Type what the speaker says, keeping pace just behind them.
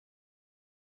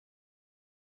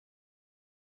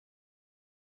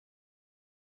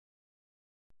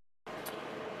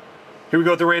Here we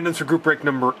go with the randoms for group break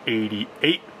number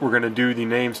 88. We're going to do the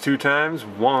names 2 times.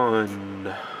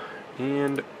 1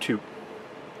 and 2.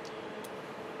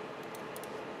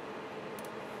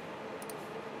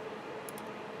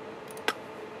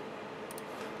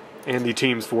 And the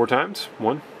teams 4 times.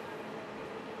 1,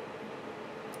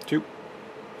 2,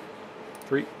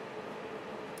 3,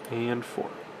 and 4.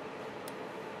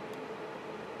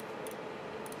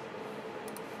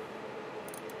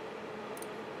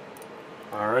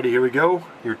 Alrighty, here we go.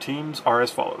 Your teams are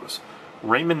as follows.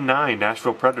 Raymond 9,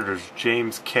 Nashville Predators.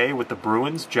 James K with the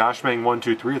Bruins. Josh Mang 1,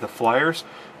 2, 3 with the Flyers.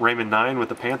 Raymond 9 with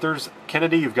the Panthers.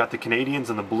 Kennedy, you've got the Canadians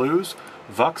and the Blues.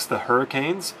 Vux, the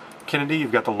Hurricanes. Kennedy,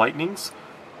 you've got the Lightnings.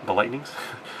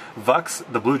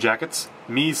 Vux, the Blue Jackets.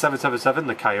 Me 777,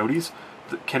 the Coyotes.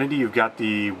 Kennedy, you've got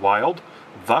the Wild.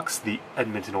 Vux, the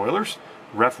Edmonton Oilers.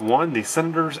 Ref 1, the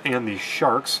Senators and the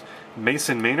Sharks.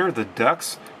 Mason Maynard, the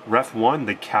Ducks. Ref 1,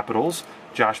 the Capitals.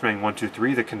 Josh Mang 1, 2,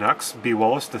 3, the Canucks. B.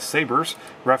 Wallace, the Sabres.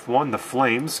 Ref 1, the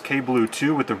Flames. K. Blue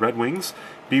 2 with the Red Wings.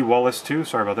 B. Wallace 2,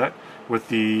 sorry about that, with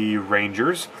the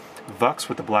Rangers. Vux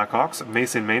with the Blackhawks.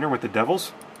 Mason Maynard with the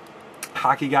Devils.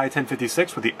 Hockey Guy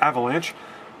 1056 with the Avalanche.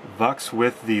 Vux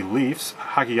with the Leafs.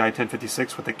 Hockey Guy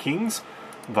 1056 with the Kings.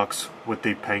 Vux with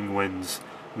the Penguins.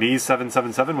 Me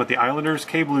 777 with the Islanders.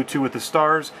 K. Blue 2 with the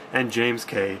Stars. And James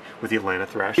K with the Atlanta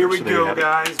Thrashers. Here we go,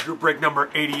 guys. Group break number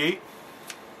 88.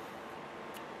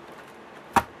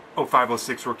 Oh,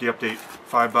 506 rookie update.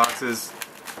 5 boxes.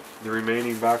 The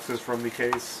remaining boxes from the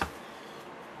case.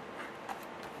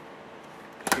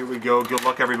 Here we go. Good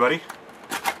luck, everybody.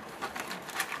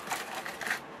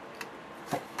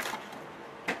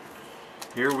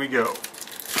 Here we go.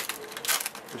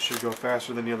 This should go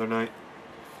faster than the other night.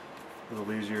 A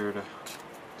little easier to...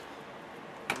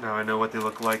 Now I know what they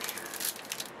look like.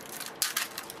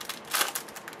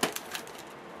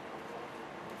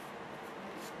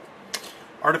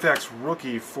 Artifacts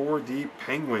rookie for the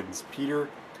Penguins, Peter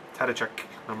Tadachuk,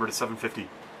 number to 750.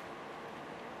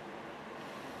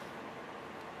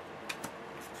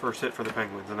 First hit for the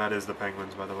Penguins, and that is the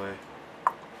Penguins, by the way.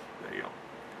 There you go.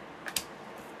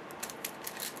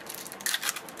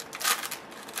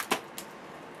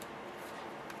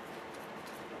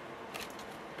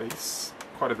 Base,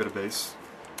 quite a bit of base.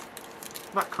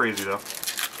 Not crazy though.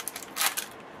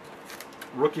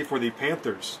 Rookie for the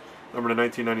Panthers, number to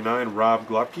 1999, Rob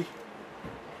Glopke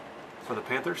for the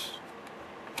Panthers.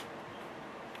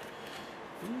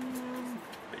 And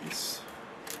base.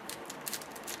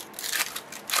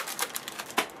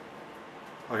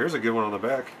 Oh, here's a good one on the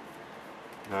back.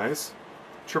 Nice.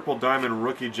 Triple Diamond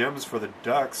Rookie Gems for the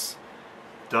Ducks,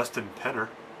 Dustin Penner.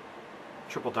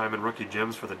 Triple Diamond Rookie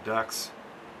Gems for the Ducks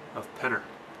of Penner.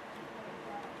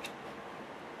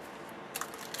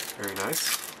 Very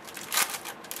nice.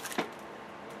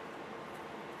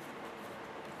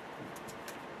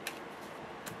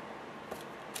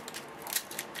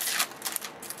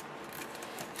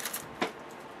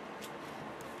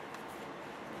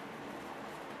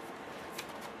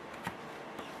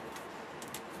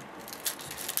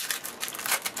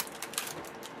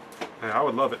 Hey, I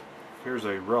would love it. Here's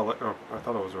a relic. Oh, I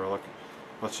thought it was a relic.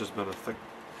 Must just been a thick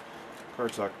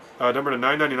cardstock. Number to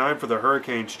 999 for the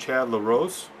Hurricanes, Chad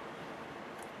LaRose.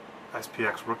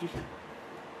 SPX rookie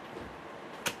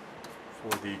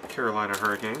for the Carolina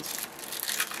Hurricanes.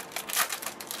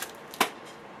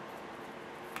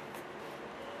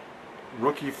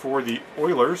 Rookie for the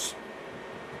Oilers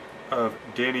of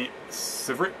Danny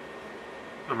Sivert,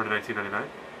 number to 1999.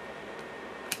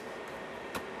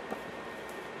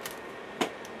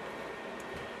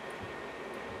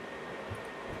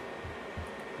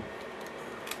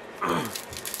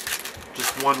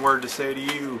 Just one word to say to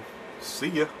you. See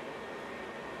ya.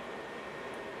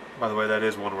 By the way, that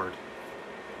is one word.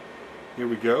 Here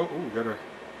we go. Ooh, got a...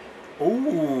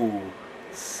 Ooh,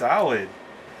 solid.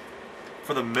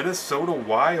 For the Minnesota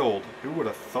Wild. Who would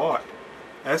have thought?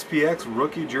 SPX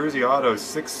rookie jersey auto,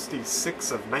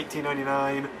 66 of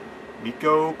 1999.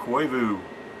 Mikko Koivu.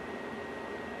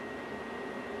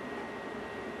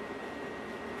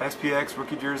 SPX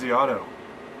rookie jersey auto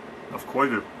of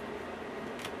Koivu.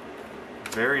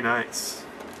 Very nice.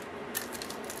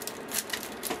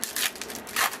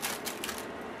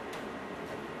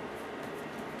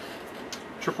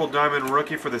 Triple Diamond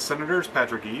rookie for the Senators,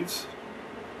 Patrick Eaves.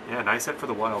 Yeah, nice hit for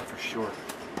the Wild for sure.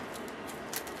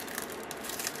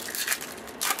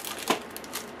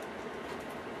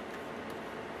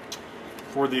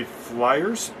 For the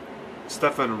Flyers,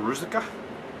 Stefan Ruzicka.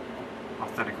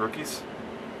 Authentic rookies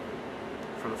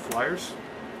for the Flyers.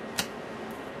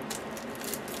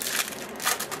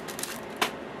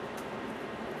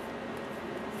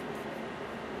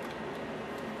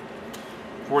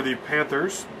 For the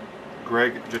Panthers,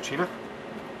 Greg Jachina,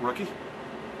 rookie.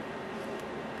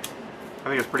 I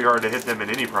think it's pretty hard to hit them in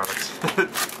any products.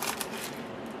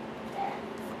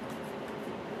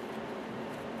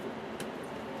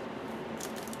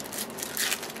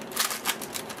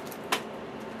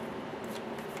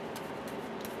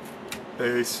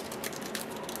 Base.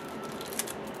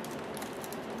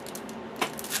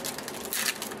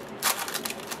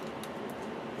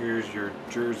 Here's your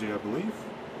jersey, I believe.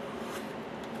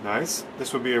 Nice.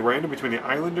 This would be a random between the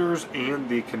Islanders and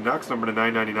the Canucks, number to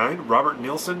 999. Robert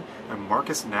Nielsen and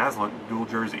Marcus Naslund, dual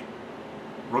jersey.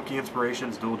 Rookie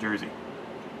Inspirations, dual jersey.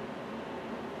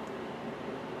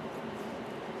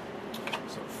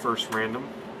 So first random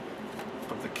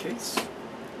of the case.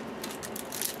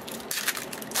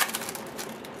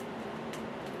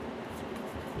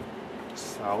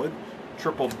 Solid.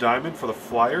 Triple diamond for the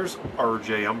Flyers,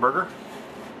 R.J. Umberger.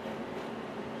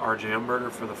 R.J.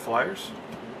 Umberger for the Flyers.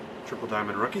 Triple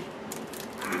diamond rookie.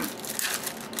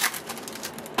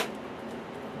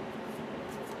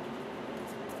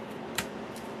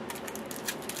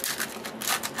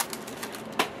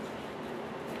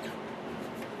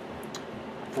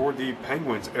 For the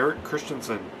Penguins, Eric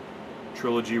Christensen.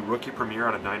 Trilogy rookie premiere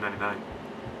out of $9.99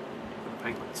 for the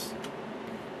Penguins.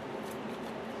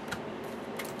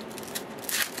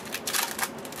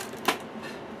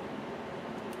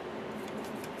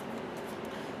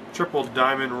 Triple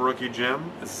diamond rookie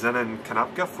gem, Zenon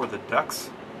Konopka for the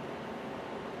Ducks.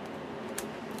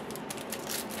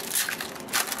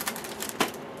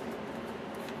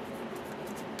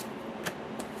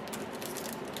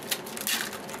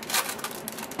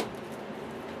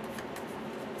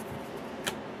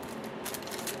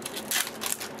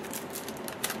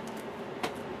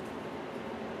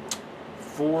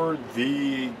 For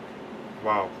the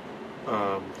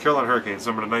Carolina Hurricanes,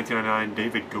 number to 1999,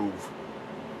 David Gove.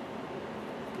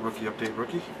 Rookie update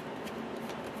rookie.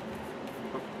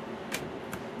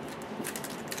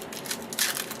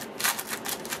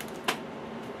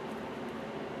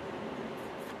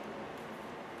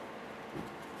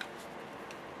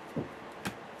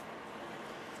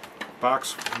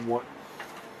 Box 1.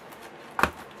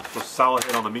 So solid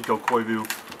hit on the Mikko Koivu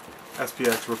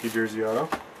SPX rookie jersey auto.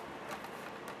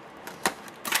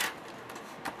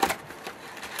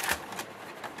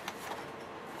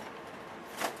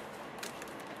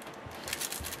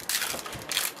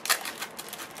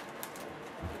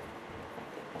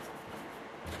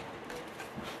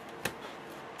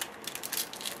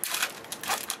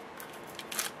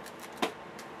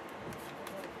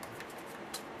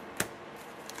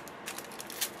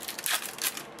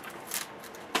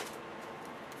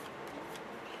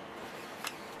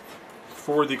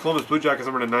 For the Columbus Blue Jackets,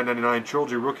 number to 999,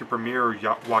 Trilogy Rookie Premier,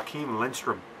 Joakim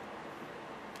Lindstrom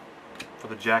for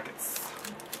the Jackets.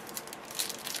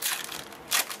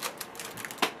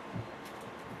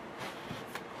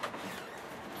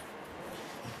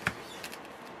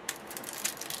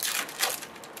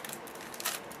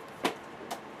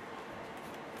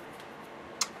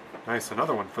 Nice,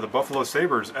 another one. For the Buffalo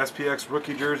Sabres, SPX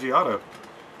Rookie Jersey Auto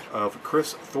of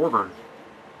Chris Thorburn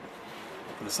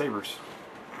for the Sabres.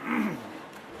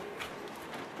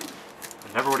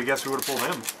 Never would have guessed who would have pulled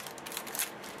him.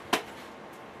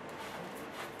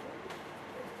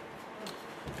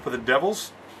 For the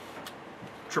Devils,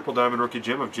 Triple Diamond Rookie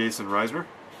Gem of Jason Reisner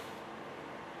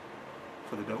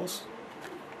for the Devils.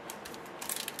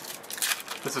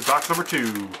 This is box number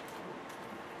 2.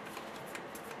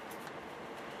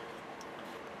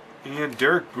 And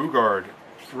Derek Bugard,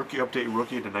 Rookie Update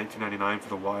Rookie to 1999 for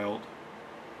the Wild.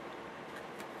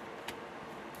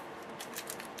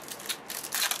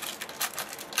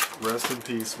 Rest in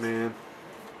peace, man.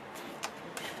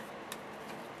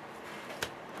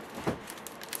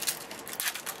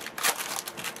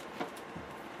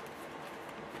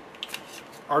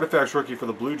 Artifacts rookie for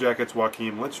the Blue Jackets,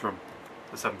 Joakim Lindstrom,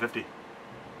 the 750.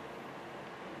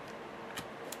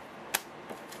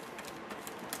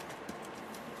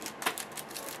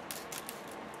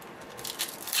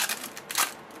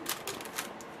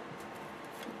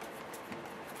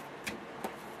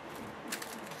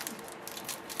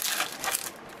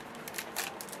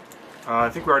 I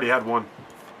think we already had one.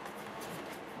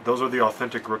 Those are the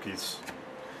authentic rookies.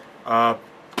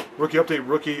 Rookie update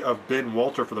rookie of Ben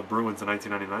Walter for the Bruins in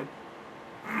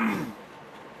 1999.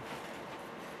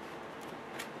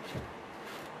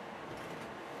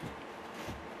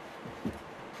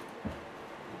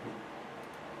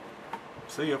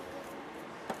 See ya.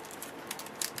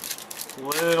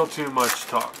 Little too much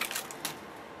talk.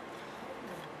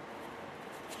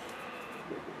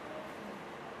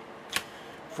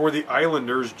 For the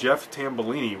Islanders, Jeff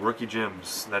Tambellini, rookie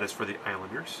gems. That is for the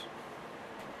Islanders.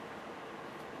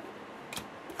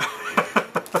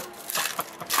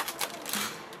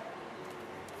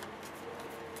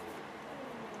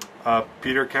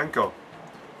 Peter Kenko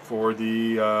for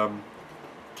the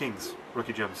Kings,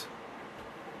 rookie gems.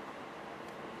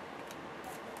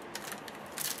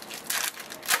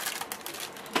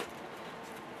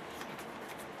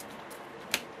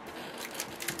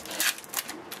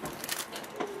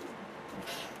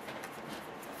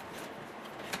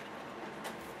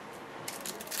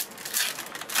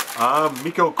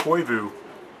 Mikko Koivu,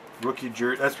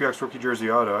 SPX rookie jersey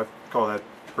auto. I call that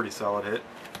a pretty solid hit.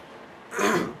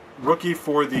 Rookie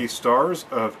for the Stars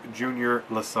of Junior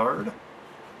Lassard.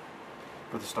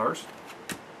 For the Stars.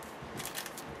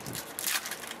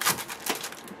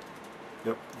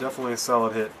 Yep, definitely a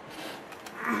solid hit.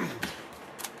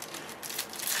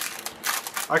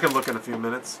 I can look in a few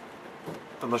minutes,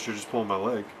 unless you're just pulling my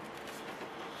leg.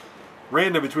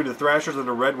 Random between the Thrashers and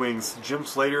the Red Wings, Jim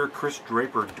Slater, Chris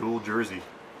Draper, dual jersey.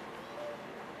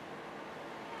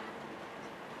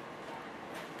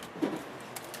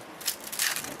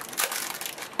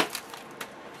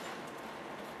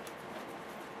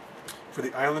 For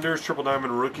the Islanders, Triple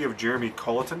Diamond rookie of Jeremy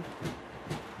Colleton.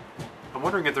 I'm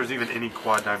wondering if there's even any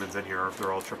quad diamonds in here, or if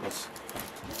they're all triples.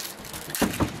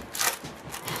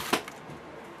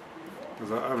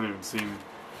 Because I haven't even seen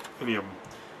any of them.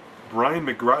 Brian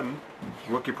McGrattan,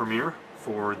 rookie premier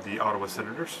for the Ottawa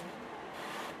Senators.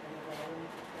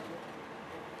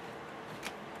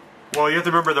 Well, you have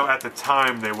to remember, though, at the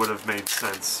time they would have made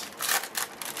sense.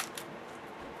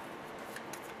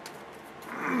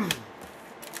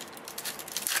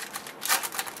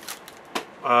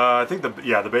 I think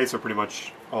the base are pretty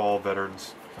much all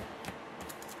veterans.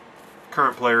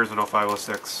 Current players in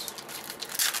 0506.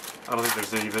 I don't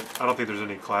think there's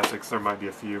any classics. There might be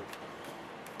a few.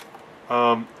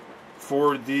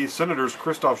 For the Senators,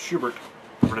 Christoph Schubert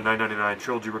for the $9.99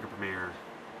 Trilogy Rookie Premier.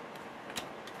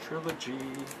 Trilogy.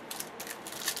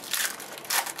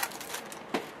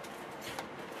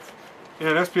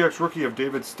 And SPX rookie of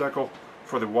David Steckel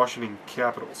for the Washington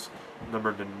Capitals,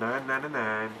 numbered to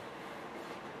 $9.99.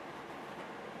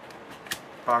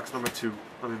 Box number 2.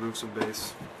 Let me move some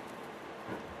base.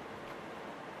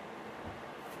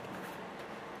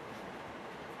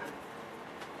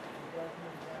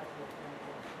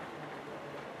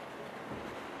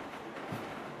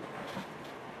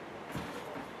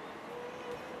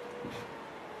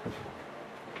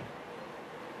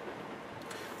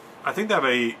 I think they have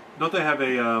a. Don't they have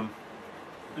a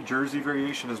jersey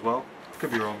variation as well?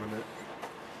 Could be wrong with it.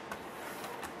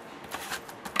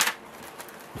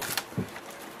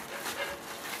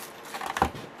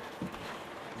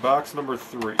 Box number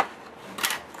 3.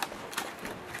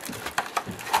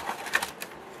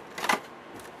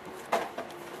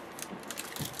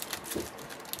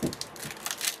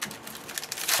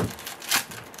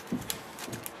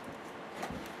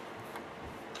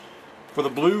 For the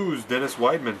Blues, Dennis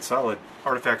Weidman, solid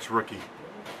Artifacts rookie.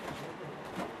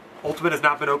 Ultimate has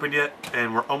not been opened yet,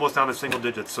 and we're almost down to single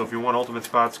digits, so if you want Ultimate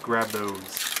spots, grab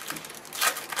those.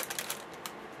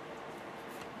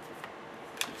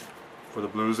 For the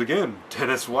Blues again,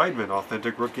 Dennis Weidman,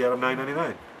 authentic rookie out of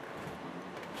 $9.99.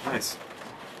 Nice.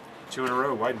 2 in a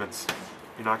row, Weidmans.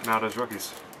 You're knocking out his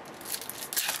rookies.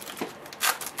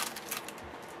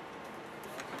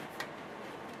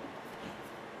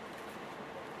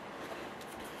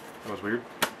 That was weird.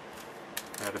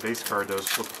 I had a base card that was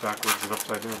flipped backwards and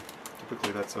upside down.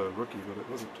 Typically that's a rookie, but it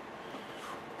wasn't.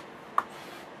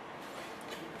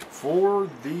 For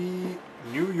the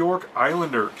New York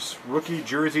Islanders, rookie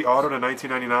jersey auto to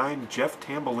 $19.99, Jeff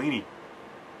Tambellini.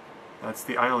 That's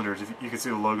the Islanders. If you can see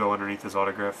the logo underneath his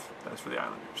autograph, that's for the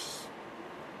Islanders.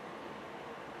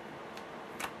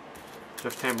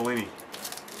 Jeff Tambellini.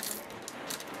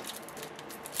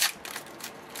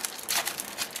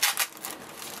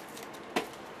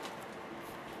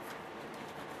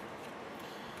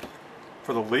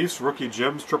 For the Leafs, rookie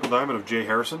gems, triple diamond of Jay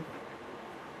Harrison.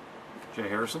 Jay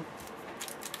Harrison.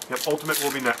 Yep, Ultimate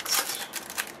will be next.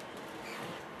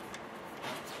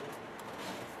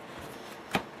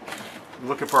 I'm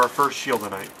looking for our first shield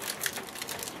tonight.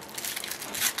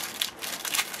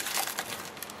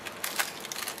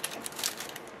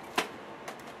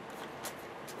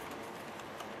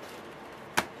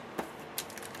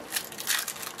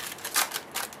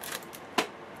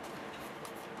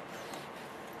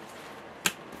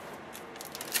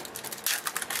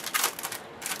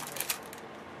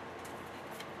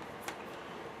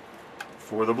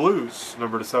 For the Blues,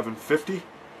 number to 750,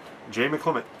 Jay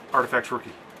McClement, Artifacts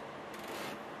rookie.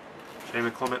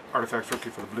 Damon Clement, Artifacts rookie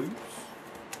for the Blues.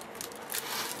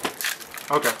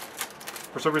 Okay.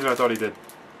 For some reason I thought he did.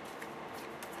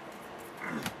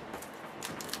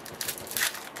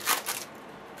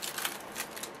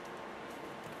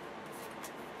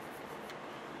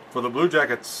 For the Blue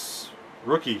Jackets,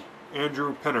 rookie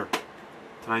Andrew Penner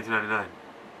to 1999.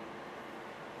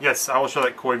 Yes, I will show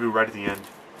that Koivu right at the end.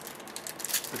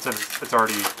 It's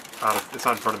already out of. It's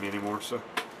not in front of me anymore, so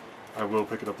I will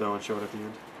pick it up though and show it at the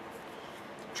end.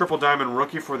 Triple Diamond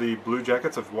rookie for the Blue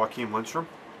Jackets of Joakim Lindstrom.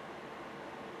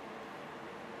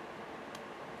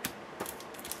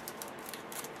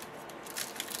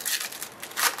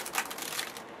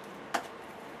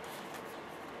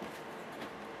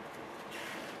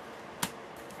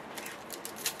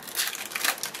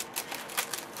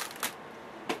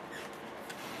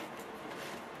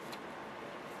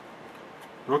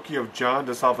 Rookie of John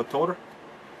DeSalvatore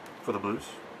for the Blues.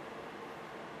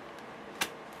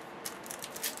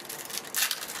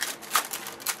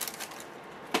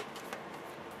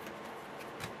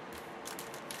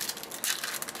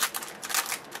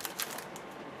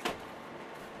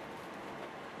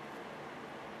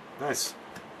 Nice.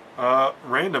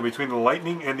 Random between the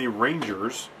Lightning and the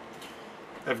Rangers.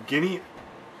 Evgeny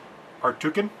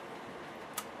Artukin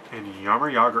and Yammer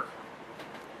Yager.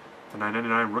 The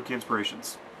 999 Rookie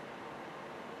Inspirations.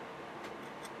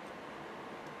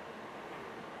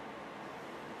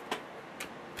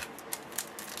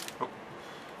 Oh,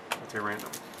 that's a random.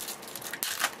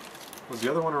 Was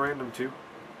the other one a random too?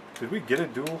 Did we get a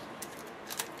duel?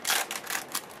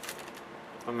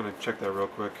 I'm going to check that real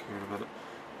quick here in a minute.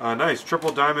 Nice.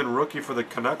 Triple Diamond Rookie for the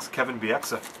Canucks, Kevin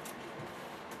Bieksa.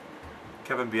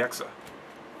 Kevin Bieksa.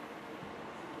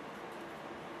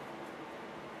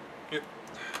 Yep.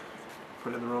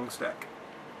 Put it in the wrong stack.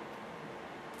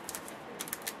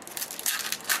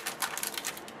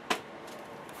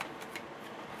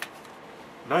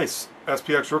 Nice.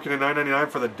 SPX rookie to 999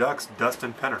 for the Ducks,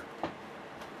 Dustin Penner.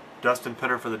 Dustin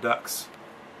Penner for the Ducks.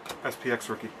 SPX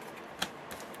rookie.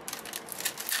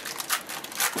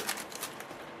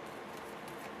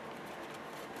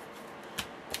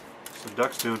 So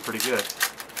Ducks doing pretty good.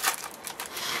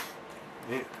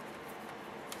 Man.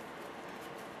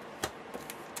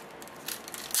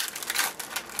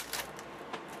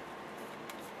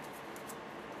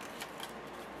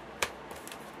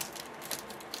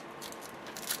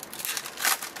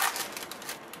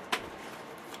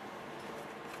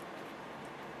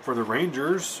 For the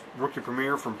Rangers, rookie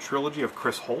premiere from Trilogy of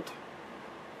Chris Holt.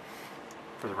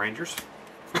 For the Rangers.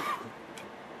 Gotta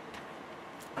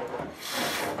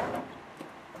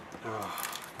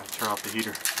turn off the heater.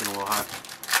 It's been a little hot.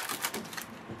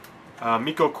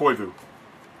 Mikko Koivu.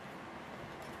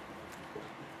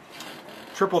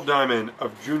 Triple Diamond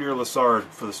of Junior Lassard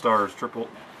for the Stars. Triple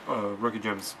rookie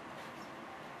gems.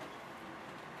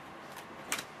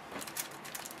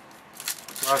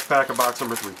 Last pack of box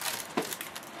number 3.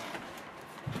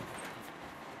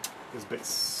 His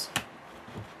base.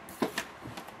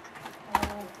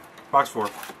 Box 4.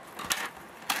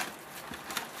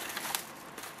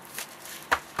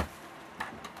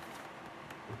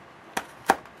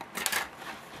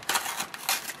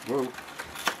 Whoa.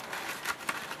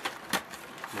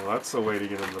 Well, that's the way to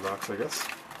get in the box, I guess.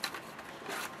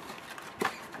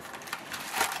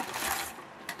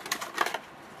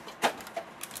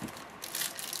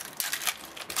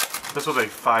 This was a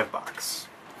 5-box.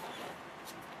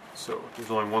 So there's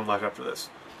only one left after this.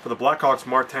 For the Blackhawks,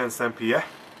 Martin Saint-Pierre.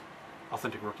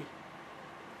 Authentic rookie.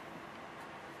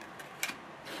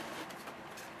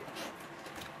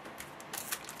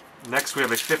 Next we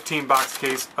have a 15-box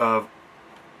case of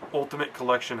Ultimate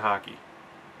Collection Hockey.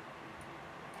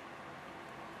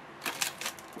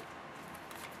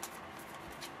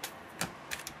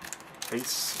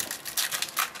 Base.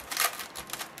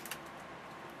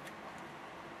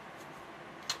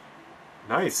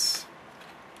 Nice.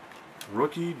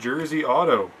 Rookie jersey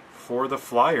auto for the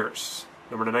Flyers.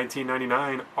 Number to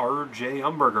 1999, R.J.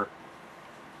 Umberger.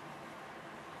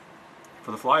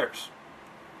 For the Flyers.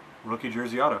 Rookie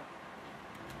jersey auto.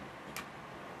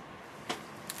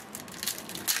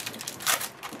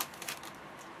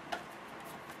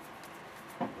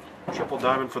 Triple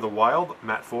Diamond for the Wild,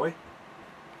 Matt Foy.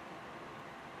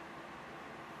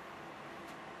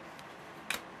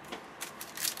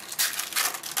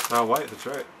 White, that's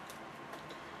right.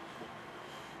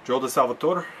 Joel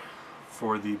DeSalvatore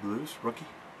for the Blues, rookie.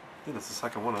 I think that's the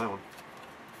second one of that one.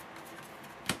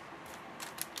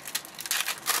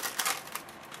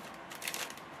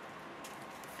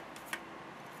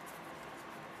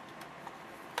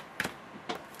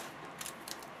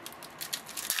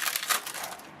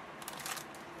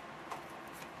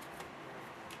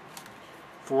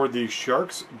 For the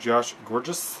Sharks, Josh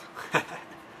Gorgeous.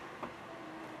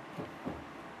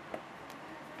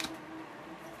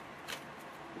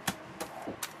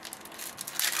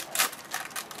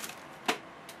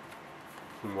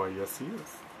 Why, yes, he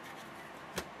is.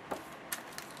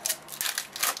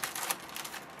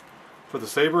 For the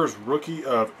Sabres, rookie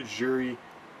of Jiri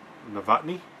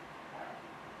Novotny.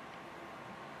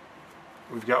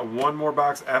 We've got one more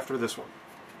box after this one.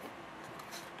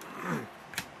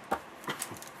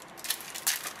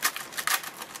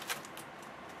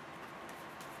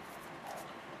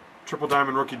 Triple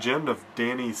Diamond Rookie Gem of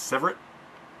Danny Severett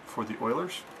for the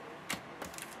Oilers.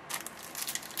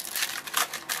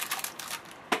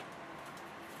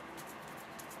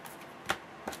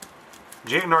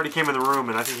 Janton already came in the room,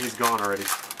 and I think he's gone already.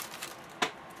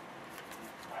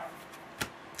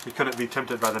 He couldn't be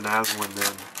tempted by the Naslin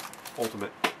then.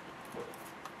 Ultimate.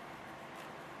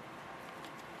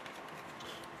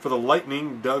 For the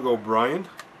Lightning, Doug O'Brien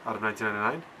out of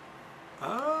 1999.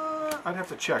 I'd have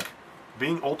to check.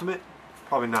 Being Ultimate,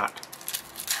 probably not.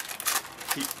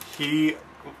 He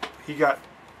got.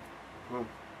 Well,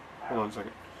 hold on a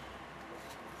second.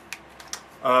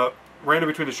 Random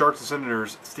between the Sharks and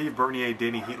Senators, Steve Bernier,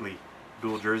 Danny Heatley.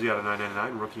 Dual jersey out of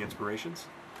 999, rookie inspirations.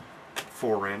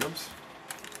 4 randoms.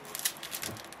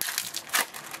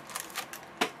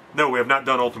 No, we have not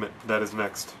done Ultimate. That is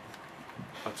next.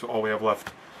 That's all we have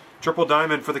left. Triple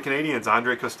Diamond for the Canadians,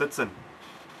 Andre Kostitsyn.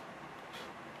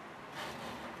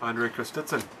 Andre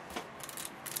Kostitsyn.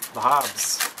 The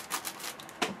Hobbs.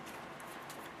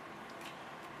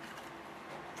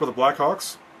 For the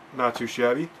Blackhawks, not too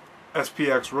shabby.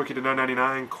 SPX rookie to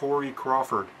 999, Corey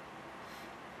Crawford.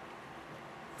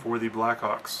 For the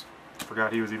Blackhawks.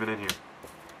 Forgot he was even in here.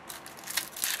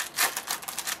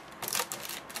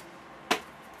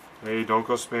 Hey, don't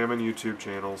go spamming YouTube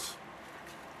channels.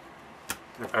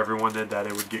 If everyone did that,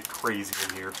 it would get crazy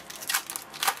in here.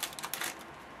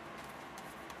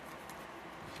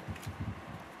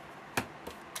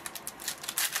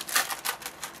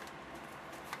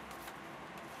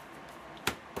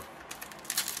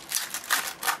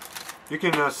 You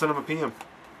can send them a PM.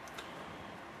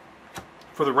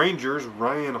 For the Rangers,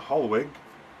 Ryan Hollweg,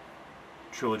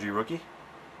 Trilogy rookie.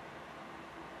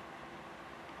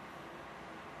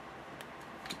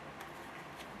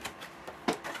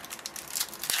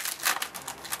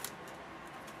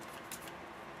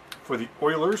 For the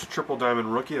Oilers, Triple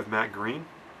Diamond rookie of Matt Green.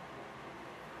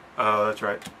 Oh, that's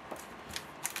right.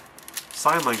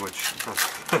 Sign language.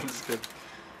 I'm just kidding.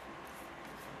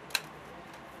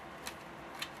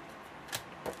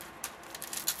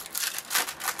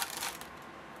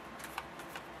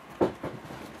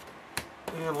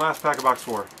 And last pack of box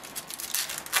 4.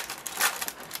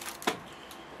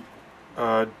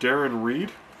 Darren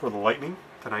Reed for the Lightning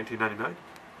to 1999.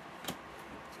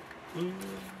 And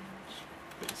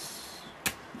base.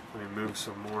 Let me move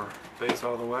some more base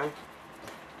out of the way.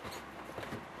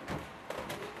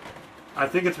 I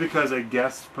think it's because a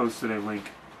guest posted a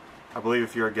link. I believe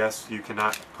if you're a guest, you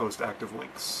cannot post active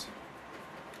links.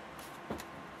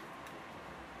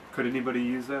 Could anybody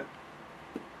use that?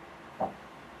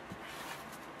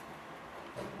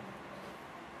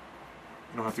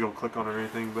 You don't have to go click on it or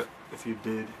anything, but if you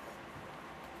did.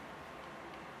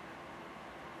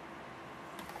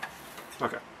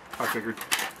 Okay, I figured.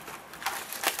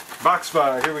 Box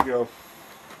 5, here we go.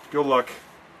 Good luck.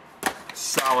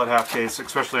 Solid half case,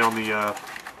 especially on the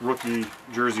rookie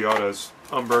jersey autos.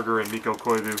 Umberger and Mikko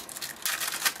Koivu.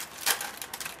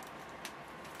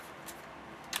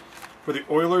 For the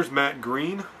Oilers, Matt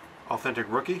Green, authentic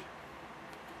rookie.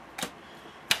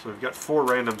 So we've got 4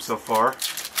 randoms so far.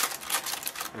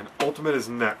 And Ultimate is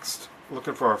next.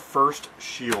 Looking for our first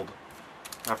shield.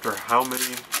 After how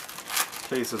many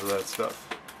cases of that stuff?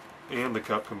 And the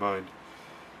cup combined.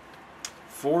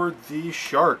 For the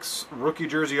Sharks, rookie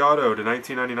jersey auto to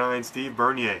 1999, Steve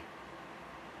Bernier.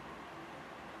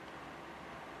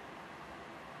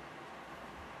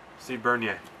 Steve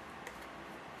Bernier.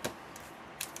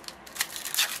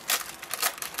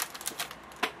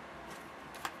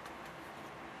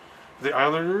 For the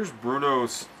Islanders, Bruno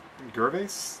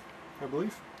Gervais, I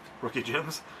believe. Rookie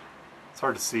gems. It's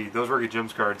hard to see. Those rookie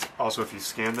gems cards, also if you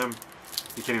scan them,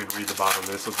 you can't even read the bottom.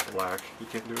 This looks black. You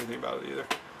can't do anything about it either.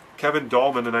 Kevin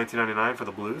Dahlman to 1999 for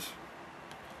the Blues.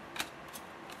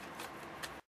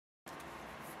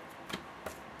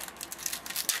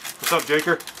 What's up,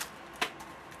 Jaker?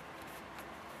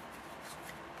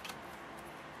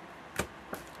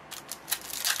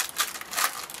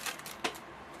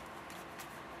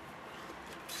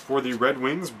 For the Red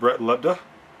Wings, Brett Lebda,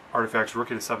 Artifacts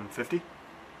rookie to 750.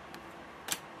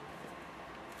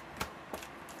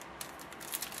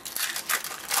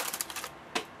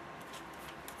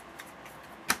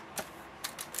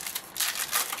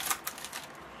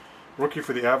 rookie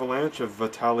for the Avalanche of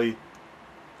Vitaly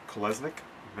Kolesnik.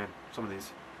 Man, some of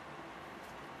these.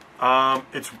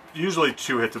 It's usually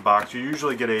 2 hits a box. You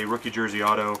usually get a rookie jersey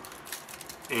auto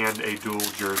and a dual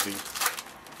jersey.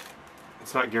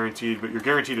 It's not guaranteed, but you're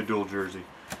guaranteed a dual jersey.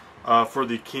 For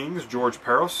the Kings, George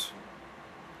Peros,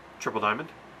 triple diamond.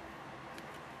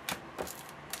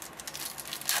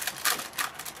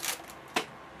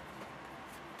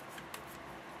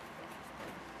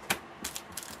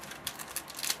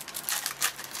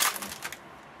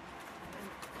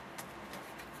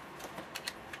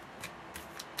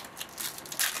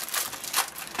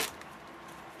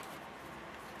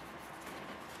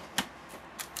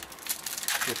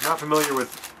 If not familiar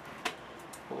with,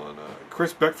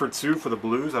 Chris Beckford-Sue for the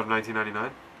Blues out of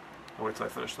 1999. I'll wait till I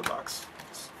finish the box.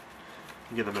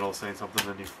 You get in the middle of saying something,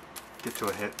 then you get to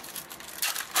a hit.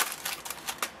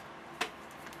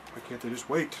 Why can't they just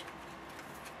wait?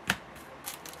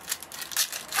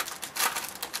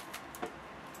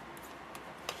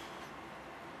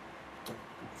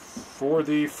 For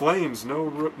the Flames,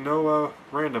 no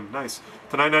random. Nice.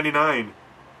 To 9.99,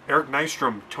 Eric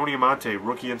Nystrom, Tony Amonte,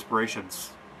 rookie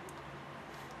inspirations.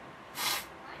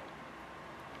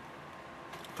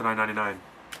 To 9.99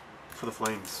 for the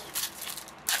Flames.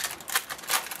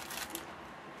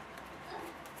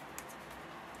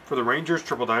 For the Rangers,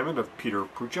 triple diamond of Peter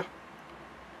Prucha.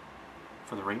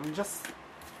 For the Rangers.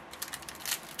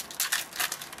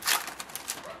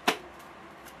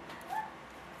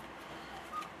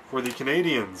 For the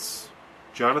Canadiens,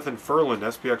 Jonathan Ferland,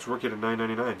 SPX rookie to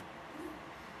 9.99.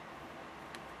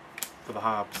 For the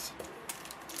Habs.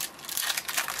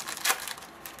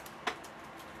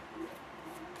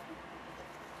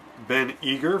 Ben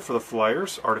Eager for the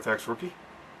Flyers, Artifacts rookie.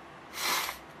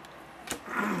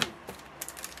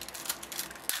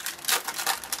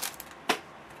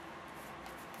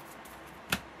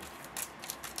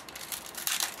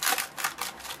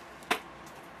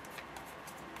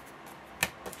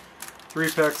 Three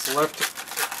packs left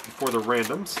for the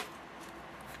randoms.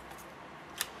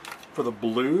 For the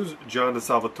Blues, John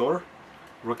DeSalvatore,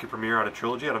 rookie premiere out of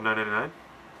Trilogy out of 9.99.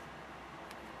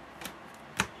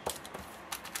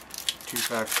 2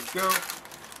 packs to go.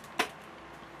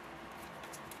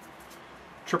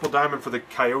 Triple diamond for the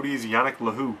Coyotes, Yannick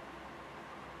Lahou.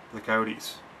 The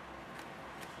Coyotes.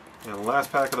 And the last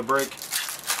pack of the break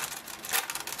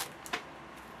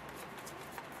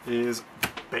is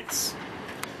base.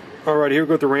 Alright, here we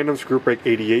go with the randoms, group break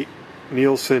 88.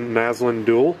 Nielsen Naslund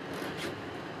duel.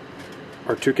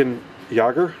 Artukin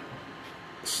Yager.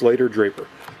 Slater Draper.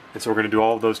 And so we're going to do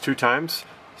all of those 2 times.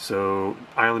 So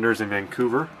Islanders in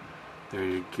Vancouver. There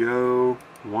you go.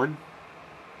 1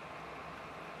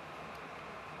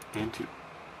 and 2.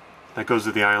 That goes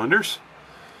to the Islanders.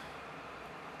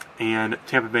 And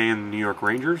Tampa Bay and the New York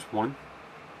Rangers. 1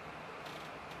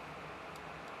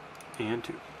 and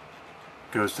 2.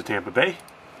 Goes to Tampa Bay.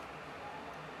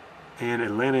 And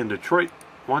Atlanta and Detroit.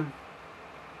 1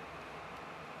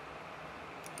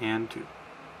 and 2.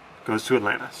 Goes to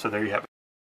Atlanta. So there you have it.